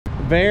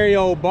Very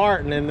Old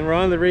Barton, and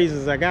one of the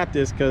reasons I got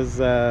this because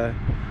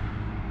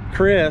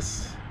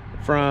Chris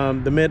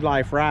from the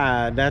Midlife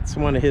Ride, that's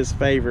one of his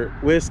favorite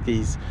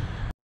whiskeys.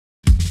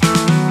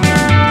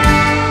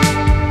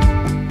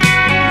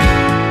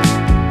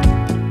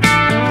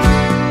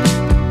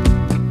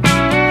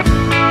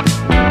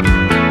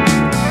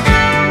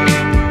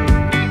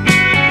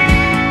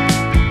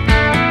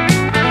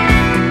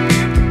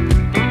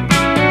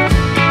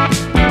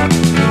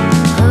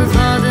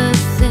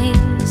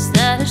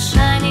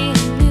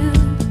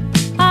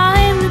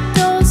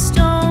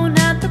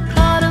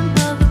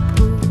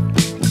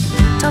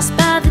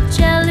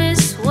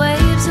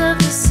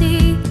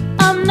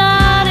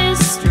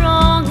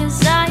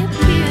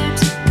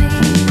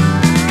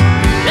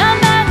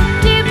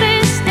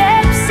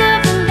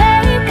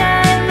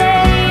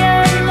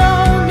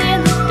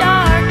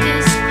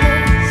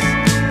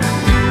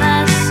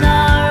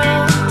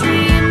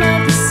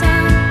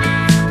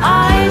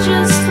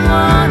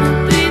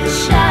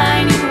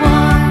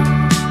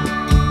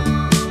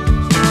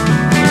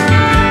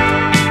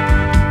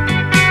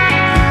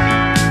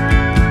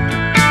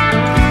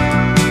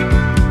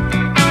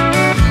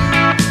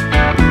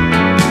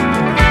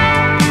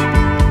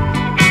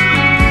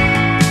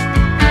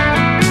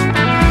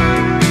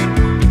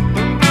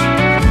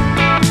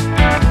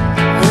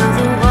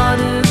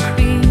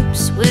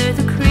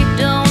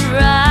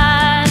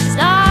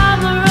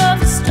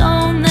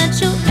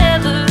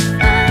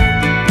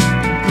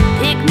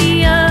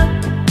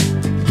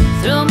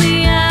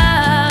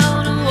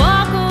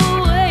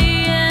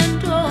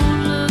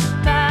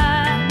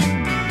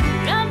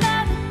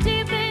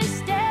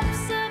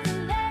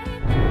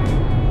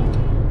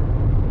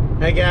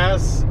 Hey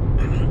guys,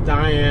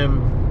 I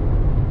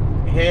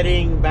am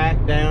heading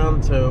back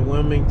down to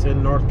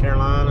Wilmington, North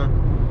Carolina,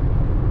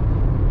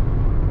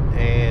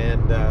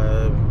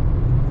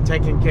 and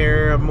taking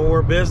care of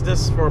more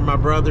business for my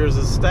brother's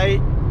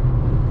estate.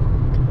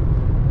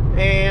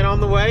 And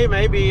on the way,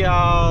 maybe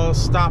I'll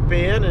stop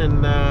in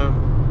and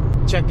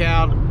check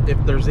out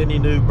if there's any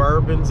new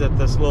bourbons at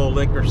this little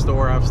liquor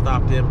store I've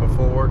stopped in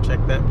before. Check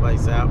that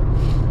place out.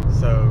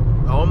 So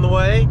on the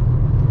way,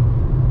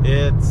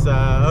 it's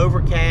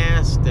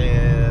overcast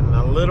and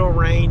a little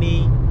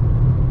rainy,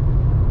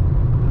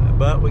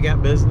 but we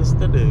got business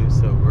to do,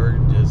 so we're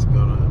just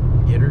gonna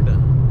get her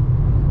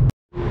done.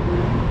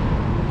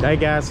 Hey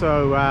guys,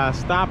 so I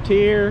stopped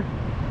here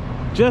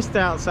just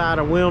outside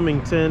of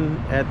Wilmington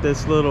at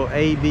this little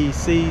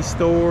ABC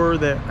store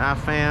that I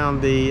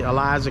found the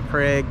Elijah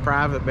Craig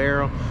private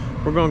barrel.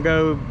 We're gonna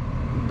go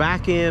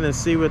back in and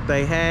see what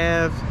they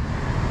have.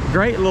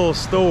 Great little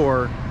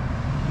store.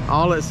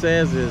 All it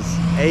says is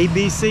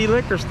ABC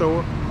Liquor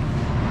Store.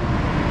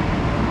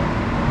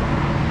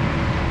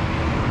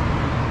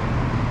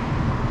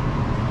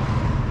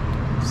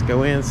 Let's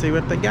go in and see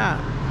what they got.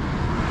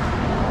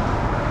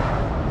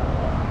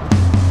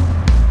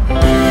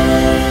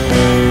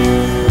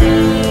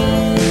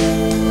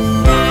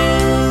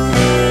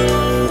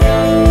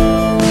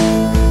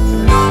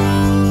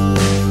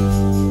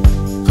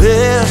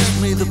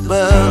 Pass me the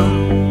bell.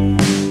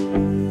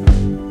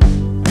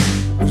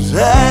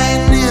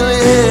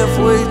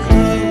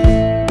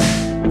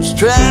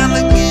 Trying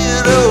to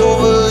get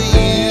over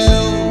you,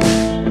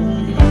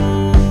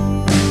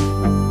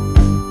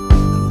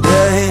 and I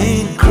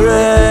ain't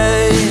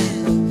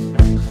crying,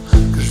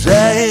 'cause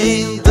I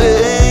ain't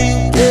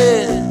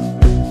thinking,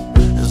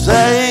 'cause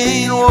I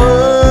ain't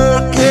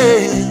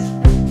working,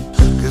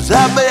 'cause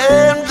I've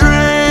been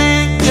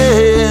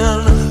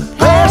drinking.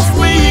 Pass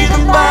me the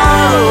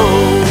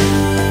bottle,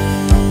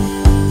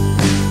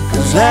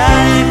 'cause I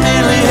ain't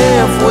nearly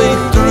halfway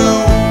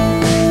through,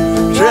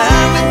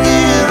 trying to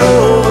get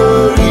over.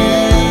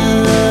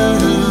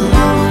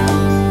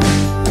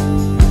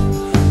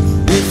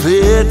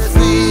 It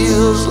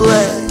feels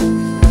like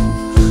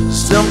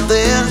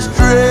something's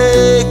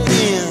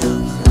dragging.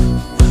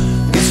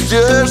 It's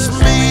just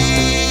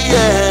me,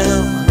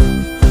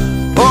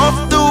 I'm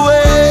off the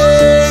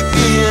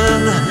wagon.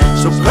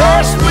 So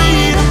pass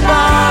me the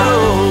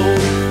bottle.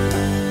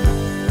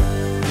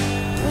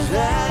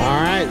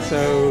 Alright,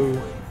 so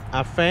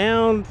I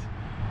found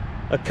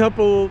a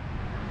couple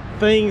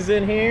things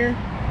in here.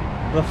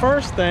 The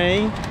first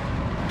thing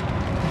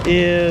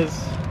is,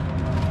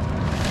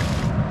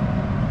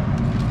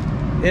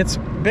 it's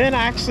been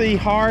actually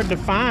hard to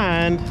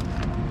find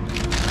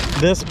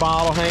this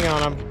bottle. Hang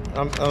on,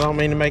 I don't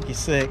mean to make you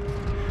sick.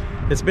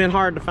 It's been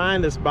hard to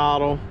find this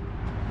bottle,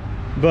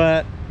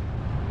 but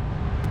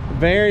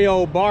Very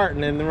Old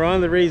Barton, and one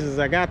of the reasons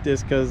I got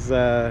this because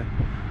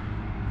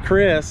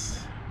Chris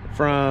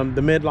from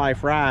the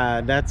Midlife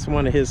Ride, that's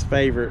one of his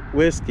favorite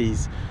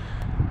whiskeys.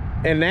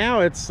 And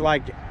now it's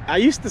like, I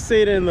used to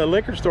see it in the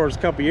liquor stores a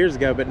couple years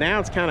ago, but now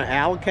it's kind of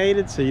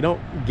allocated, so you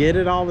don't get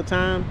it all the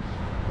time.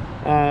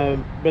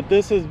 But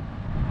this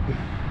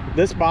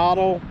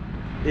bottle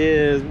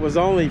was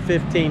only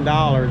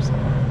 $15,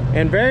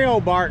 and Very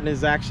Old Barton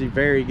is actually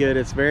very good.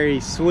 It's very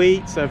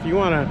sweet. So if you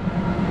want to,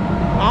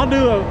 I'll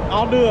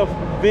do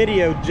a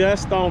video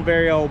just on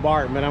Very Old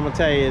Barton, but I'm gonna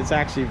tell you, it's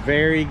actually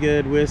very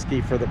good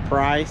whiskey for the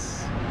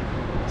price.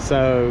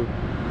 So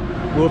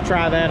we'll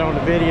try that on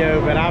the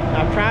video, but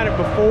I've tried it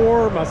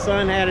before. My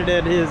son had it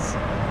at his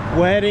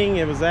wedding.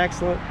 It was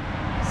excellent.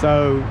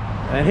 So,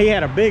 and he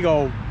had a big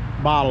old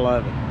bottle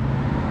of it.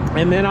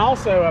 And then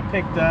also I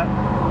picked up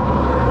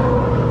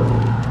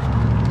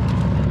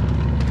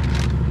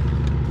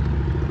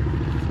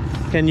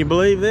can you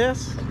believe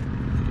this?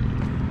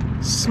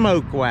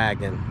 Smoke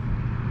Wagon.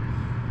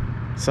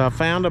 So I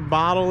found a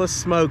bottle of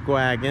Smoke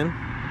Wagon,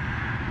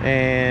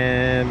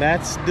 and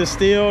that's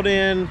distilled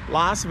in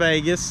Las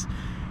Vegas.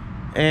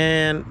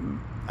 And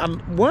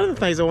one of the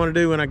things I want to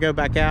do when I go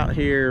back out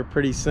here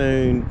pretty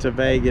soon to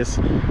Vegas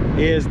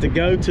is to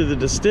go to the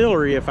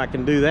distillery. If I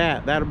can do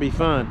that, that'll be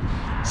fun.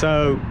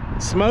 So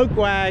Smoke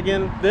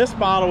Wagon, this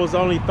bottle was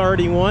only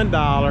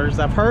 $31.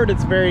 I've heard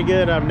it's very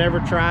good. I've never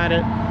tried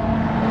it.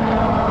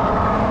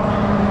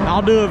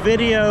 I'll do a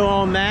video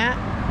on that,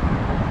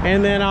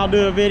 and then I'll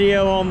do a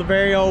video on the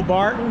Very Old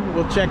Barton.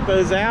 We'll check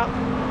those out.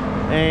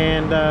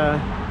 And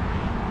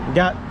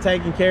got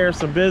taken care of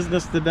some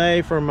business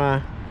today from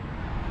my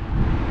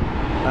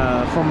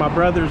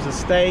brother's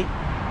estate,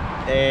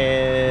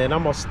 and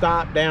I'm gonna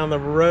stop down the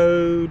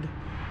road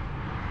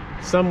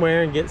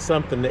somewhere and get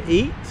something to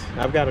eat.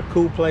 I've got a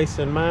cool place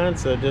in mind,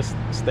 so just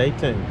stay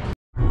tuned.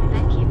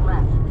 Then keep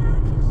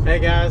left. Hey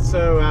guys,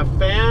 so I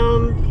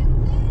found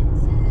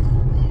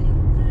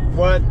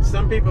what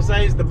some people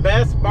say is the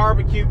best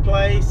barbecue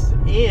place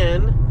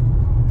in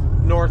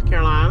North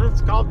Carolina.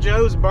 It's called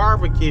Joe's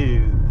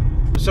Barbecue.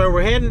 So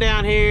we're heading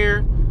down here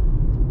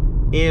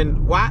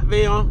in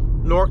Whiteville,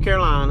 North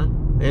Carolina,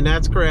 and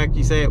that's correct.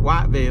 You say it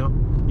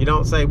Whiteville, you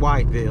don't say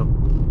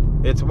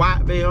Whiteville. It's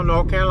Whiteville,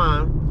 North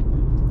Carolina.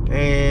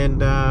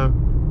 And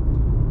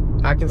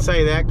I can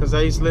say that because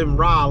I used to live in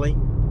Raleigh.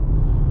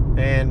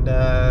 And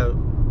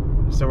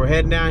so we're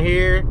heading down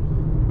here.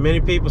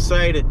 Many people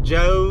say that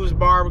Joe's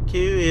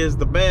Barbecue is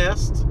the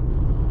best.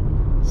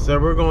 So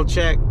we're gonna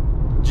check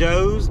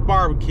Joe's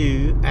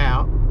Barbecue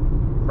out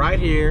right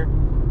here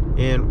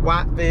in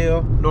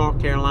Whiteville, North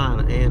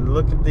Carolina. And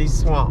look at these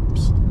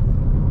swamps.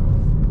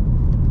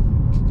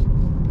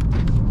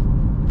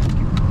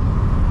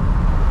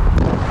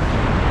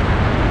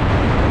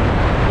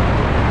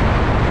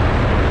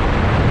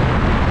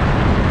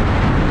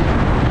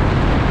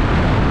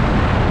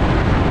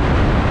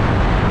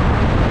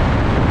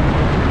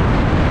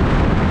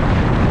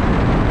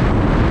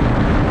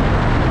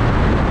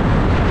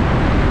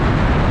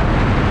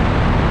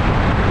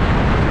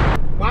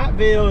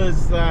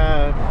 Is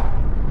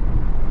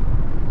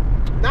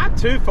not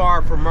too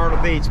far from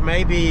Myrtle Beach,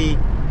 maybe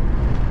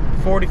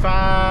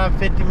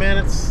 45-50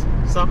 minutes,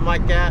 something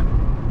like that,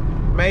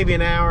 maybe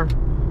an hour.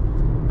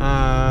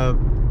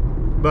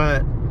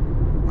 But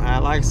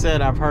like I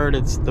said, I've heard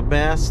it's the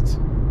best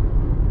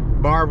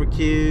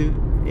barbecue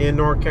in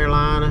North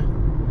Carolina.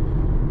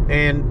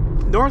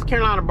 And North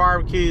Carolina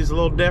barbecue is a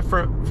little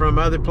different from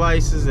other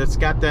places. It's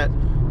got that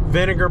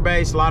vinegar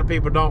base. A lot of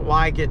people don't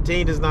like it.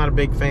 Tina's not a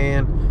big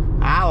fan.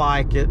 I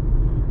like it.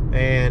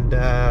 And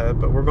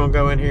but we're gonna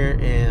go in here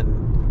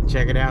and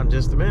check it out in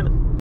just a minute.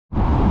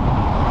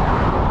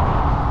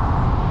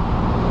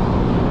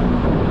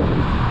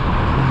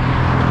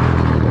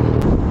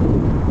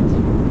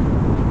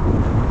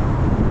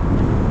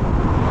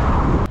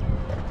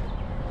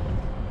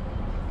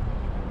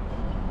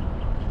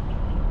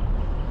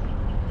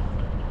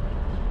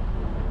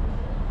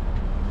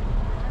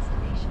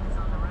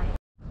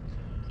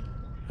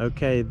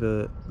 Okay,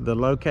 the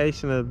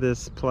location of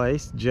this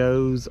place,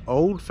 Joe's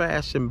Old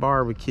Fashioned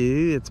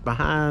Barbecue. It's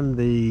behind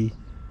the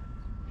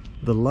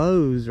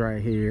Lowe's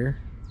right here.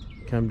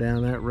 Come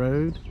down that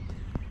road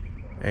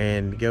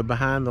and go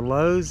behind the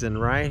Lowe's,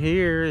 and right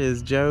here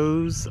is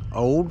Joe's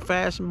Old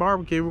Fashioned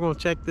Barbecue. We're gonna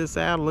check this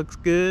out. It looks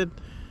good.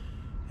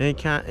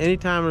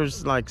 Anytime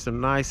there's like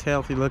some nice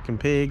healthy looking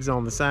pigs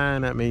on the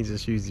sign, that means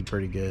it's usually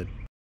pretty good.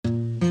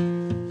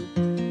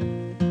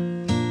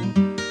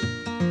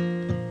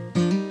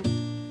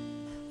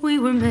 We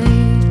were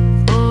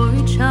made for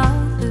each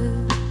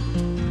other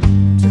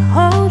to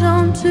hold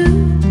on to.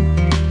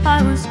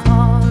 I was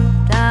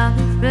carved out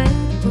of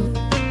redwood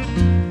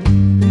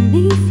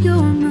beneath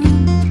your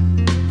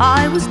moon.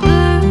 I was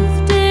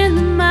birthed in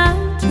the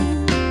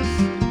mountains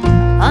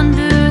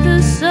under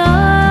the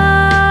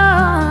sun.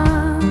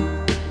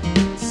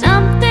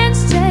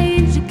 Something's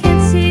changed, you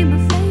can't see my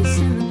face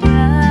in the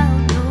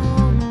crowd no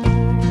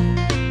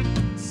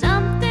more.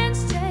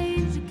 Something's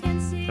changed, you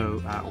can't see.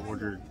 So I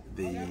ordered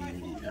the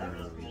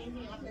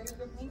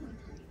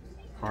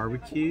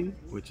barbecue,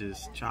 which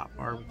is chopped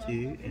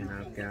barbecue, and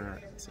I've got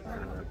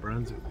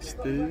Brunswick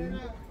stew,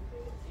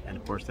 and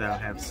of course that'll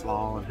have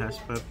slaw and hush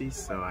puppies,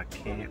 so I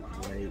can't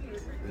wait.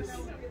 This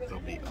will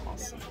be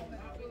awesome.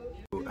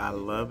 I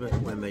love it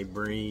when they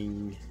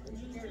bring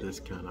this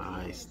kind of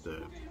ice,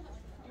 the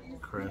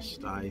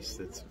crushed ice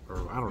that's,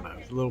 or I don't know,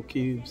 little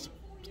cubes.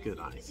 It's good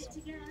ice.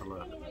 I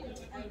love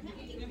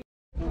it.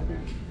 All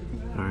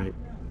right,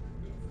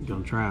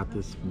 gonna try out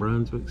this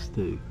Brunswick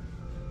stew.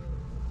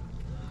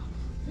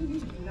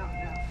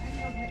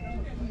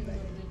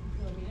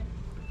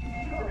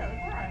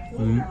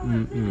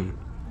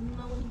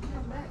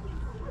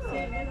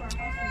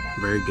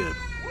 Very good.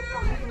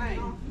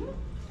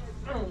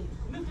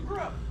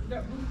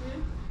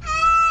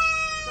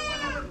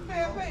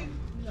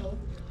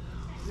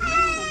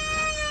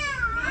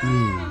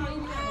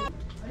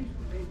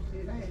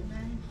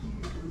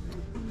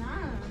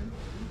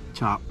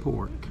 Chopped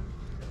pork.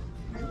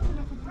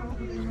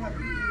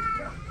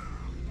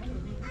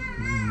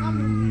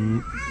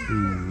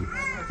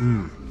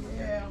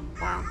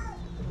 Wow.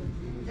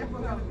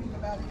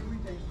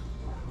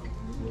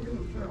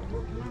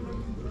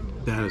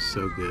 That is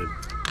so good.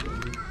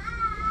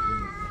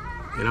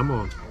 And I'm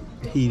gonna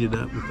heat it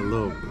up with a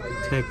little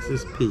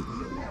Texas Pete.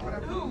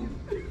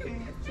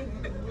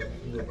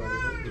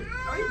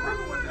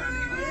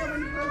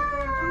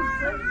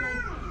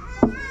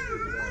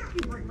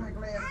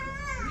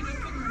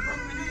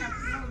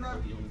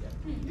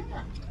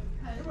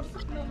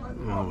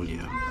 Oh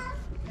yeah,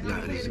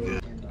 that is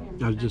good.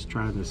 I was just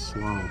trying this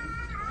slaw.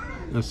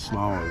 This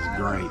slaw is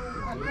great.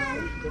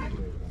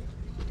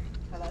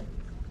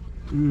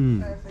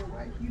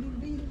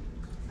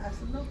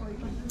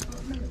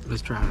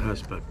 Let's try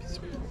hush puppies.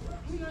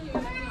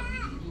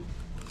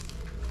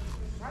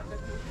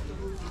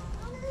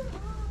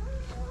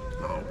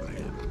 Oh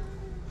man.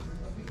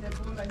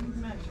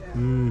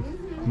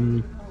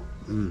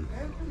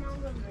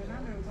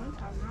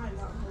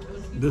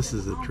 This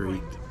is a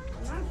treat.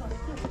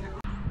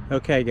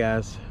 Okay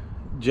guys,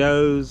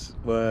 Joe's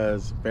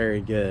was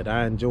very good.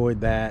 I enjoyed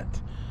that.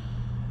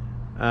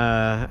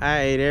 I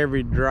ate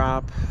every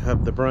drop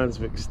of the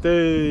Brunswick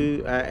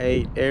stew. I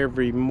ate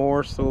every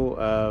morsel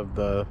of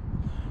the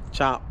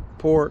chopped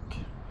pork.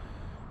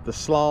 The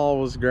slaw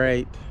was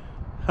great.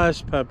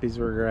 Hush puppies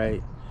were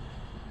great.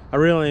 I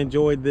really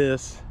enjoyed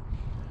this.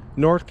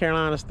 North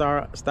Carolina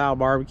style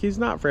barbecue is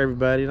not for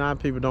everybody. A lot of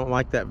people don't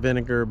like that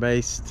vinegar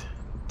based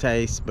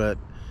taste, but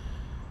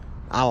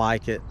I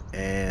like it,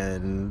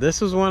 and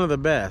this was one of the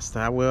best.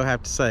 I will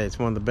have to say it's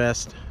one of the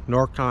best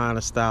North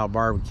Carolina style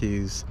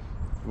barbecues,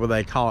 well,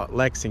 they call it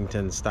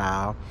Lexington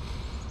style,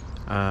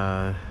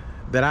 that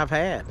I've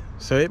had.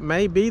 So it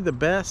may be the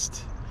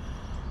best,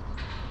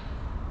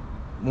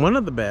 one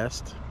of the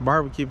best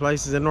barbecue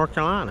places in North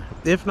Carolina,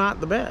 if not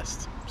the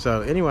best.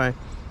 So anyway,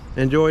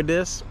 enjoyed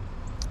this,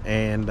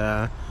 and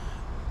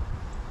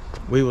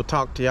we will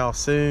talk to y'all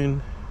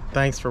soon.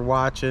 Thanks for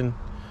watching.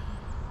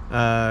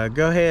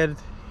 Go ahead,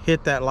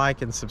 hit that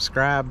like and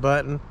subscribe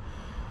button,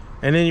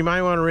 and then you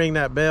might want to ring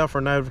that bell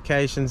for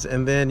notifications,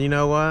 and then you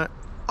know what,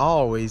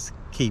 always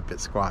keep it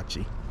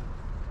squatchy.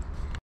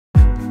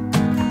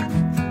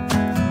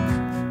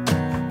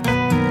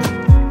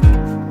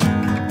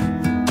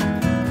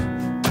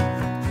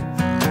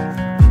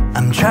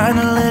 I'm trying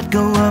to let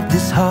go of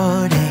this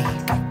heartache.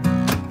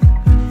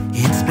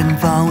 It's been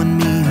following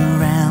me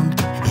around.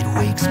 It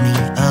wakes me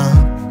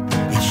up,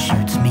 it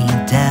shoots me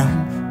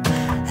down.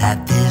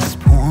 At this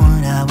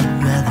point I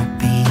would rather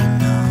be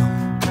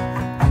numb.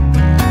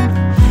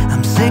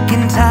 I'm sick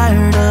and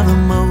tired of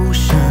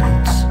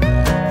emotions.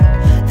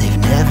 They've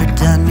never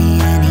done me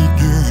any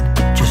good,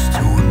 just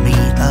tore me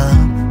up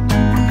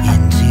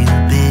into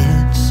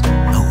bits.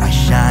 I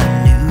wish I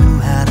knew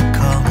how to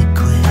call it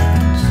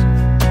quits.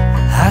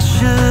 I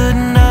should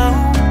know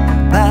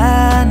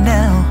by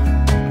now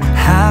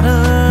how to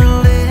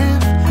live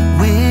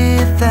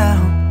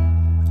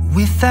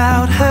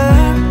without her.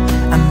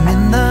 I'm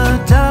in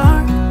the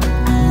dark.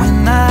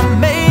 When I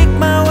make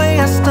my way,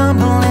 I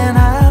stumble and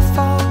I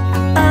fall.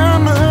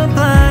 I'm a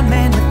blind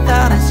man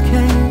without his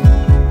cane.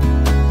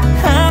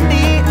 I'm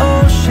the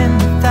ocean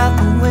without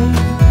the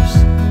waves.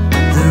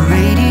 The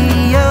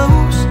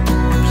radio's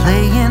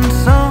playing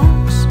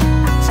songs,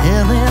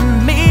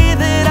 telling me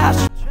that I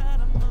should try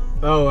to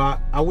move. Oh,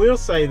 I will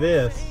say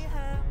this.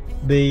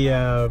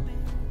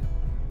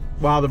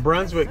 While the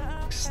Brunswick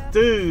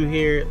stew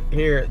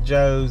here at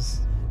Joe's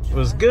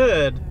was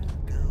good,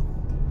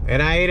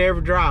 and I ate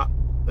every drop,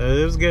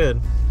 it was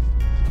good.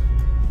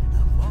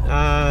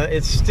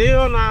 It's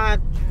still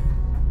not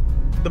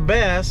the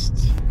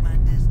best.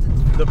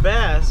 The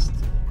best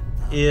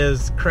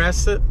is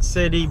Crescent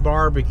City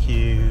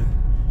Barbecue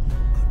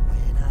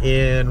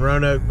in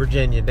Roanoke,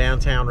 Virginia,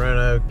 downtown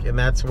Roanoke, and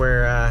that's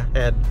where I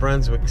had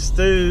Brunswick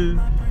stew,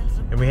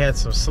 and we had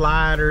some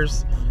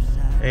sliders,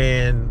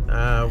 and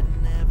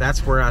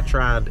that's where I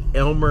tried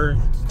Elmer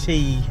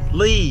T.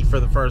 Lee for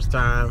the first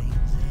time,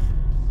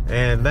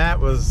 and that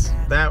was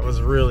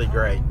really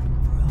great.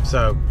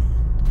 So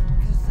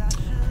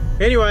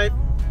anyway,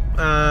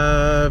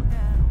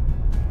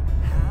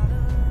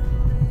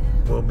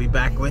 we'll be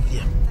back with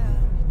you.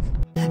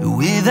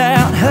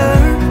 Without her